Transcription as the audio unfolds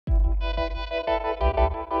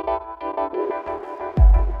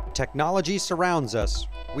Technology surrounds us.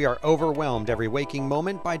 We are overwhelmed every waking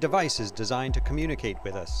moment by devices designed to communicate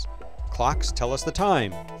with us. Clocks tell us the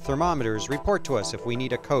time. Thermometers report to us if we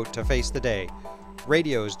need a coat to face the day.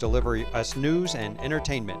 Radios deliver us news and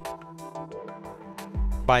entertainment.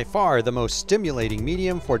 By far, the most stimulating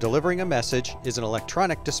medium for delivering a message is an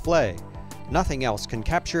electronic display. Nothing else can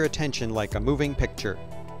capture attention like a moving picture.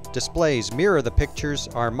 Displays mirror the pictures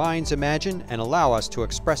our minds imagine and allow us to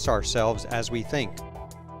express ourselves as we think.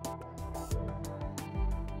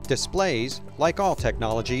 Displays, like all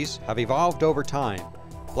technologies, have evolved over time.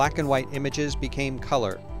 Black and white images became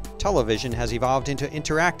color. Television has evolved into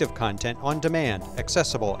interactive content on demand,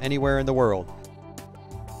 accessible anywhere in the world.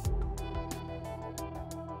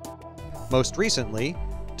 Most recently,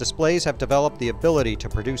 displays have developed the ability to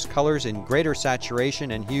produce colors in greater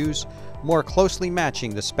saturation and hues, more closely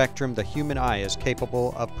matching the spectrum the human eye is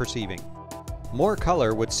capable of perceiving. More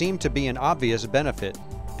color would seem to be an obvious benefit,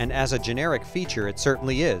 and as a generic feature it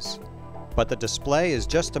certainly is. But the display is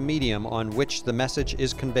just a medium on which the message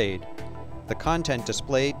is conveyed. The content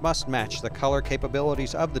displayed must match the color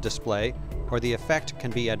capabilities of the display, or the effect can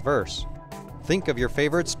be adverse. Think of your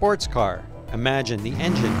favorite sports car. Imagine the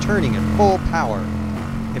engine turning at full power.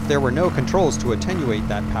 If there were no controls to attenuate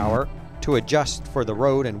that power, to adjust for the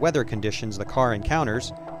road and weather conditions the car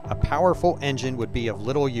encounters, a powerful engine would be of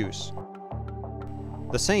little use.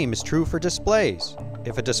 The same is true for displays.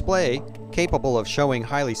 If a display capable of showing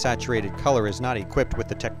highly saturated color is not equipped with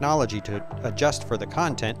the technology to adjust for the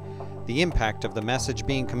content, the impact of the message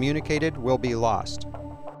being communicated will be lost.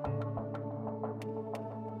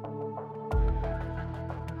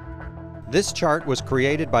 This chart was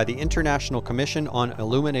created by the International Commission on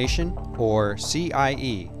Illumination, or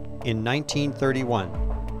CIE, in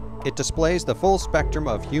 1931. It displays the full spectrum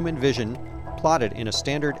of human vision plotted in a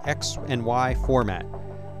standard X and Y format.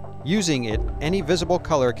 Using it, any visible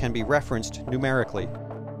color can be referenced numerically.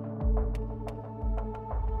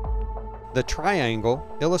 The triangle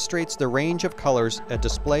illustrates the range of colors a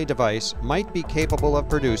display device might be capable of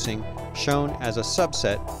producing, shown as a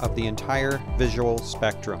subset of the entire visual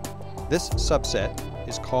spectrum. This subset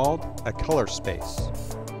is called a color space.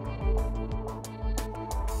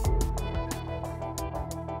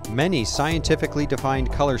 Many scientifically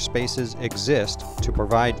defined color spaces exist to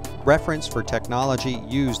provide reference for technology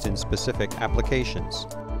used in specific applications.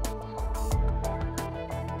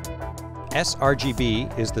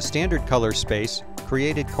 sRGB is the standard color space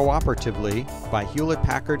created cooperatively by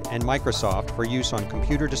Hewlett-Packard and Microsoft for use on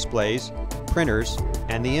computer displays, printers,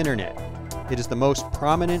 and the Internet. It is the most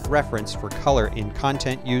prominent reference for color in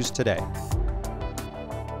content used today.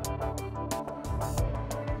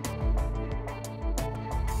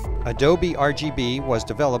 Adobe RGB was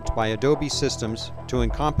developed by Adobe Systems to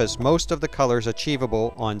encompass most of the colors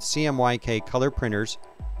achievable on CMYK color printers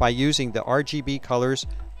by using the RGB colors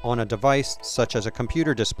on a device such as a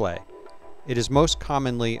computer display. It is most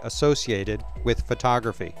commonly associated with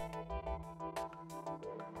photography.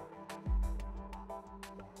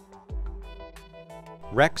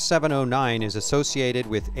 Rec. 709 is associated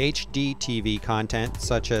with HD TV content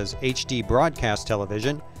such as HD broadcast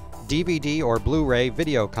television, DVD or Blu-ray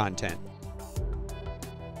video content.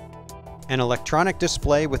 An electronic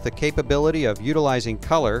display with the capability of utilizing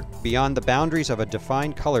color beyond the boundaries of a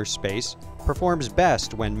defined color space performs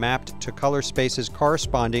best when mapped to color spaces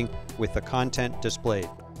corresponding with the content displayed.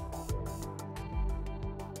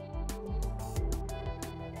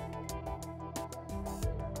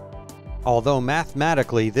 Although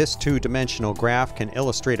mathematically this two-dimensional graph can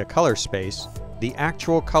illustrate a color space, the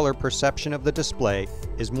actual color perception of the display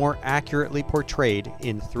is more accurately portrayed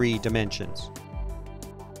in 3 dimensions.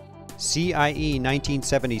 CIE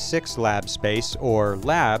 1976 lab space, or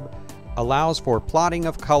LAB, allows for plotting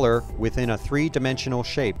of color within a 3-dimensional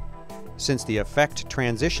shape. Since the effect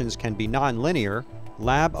transitions can be non-linear,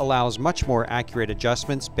 LAB allows much more accurate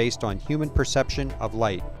adjustments based on human perception of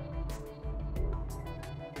light.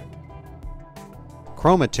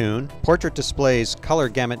 Chroma Tune, Portrait Display's color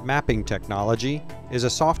gamut mapping technology, is a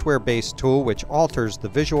software-based tool which alters the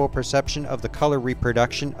visual perception of the color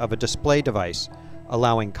reproduction of a display device,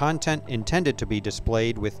 allowing content intended to be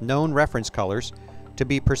displayed with known reference colors to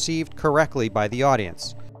be perceived correctly by the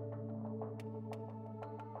audience,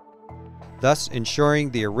 thus ensuring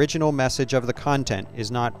the original message of the content is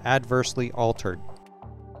not adversely altered.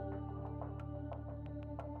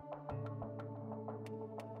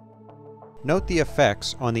 Note the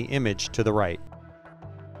effects on the image to the right.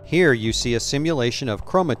 Here you see a simulation of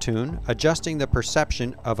Chroma Tune adjusting the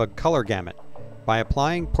perception of a color gamut. By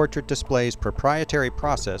applying Portrait Display's proprietary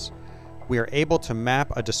process, we are able to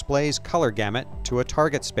map a display's color gamut to a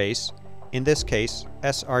target space in this case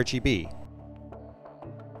sRGB.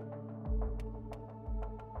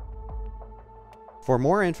 For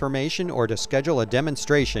more information or to schedule a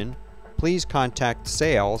demonstration, please contact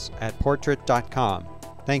sales@portrait.com.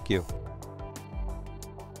 Thank you.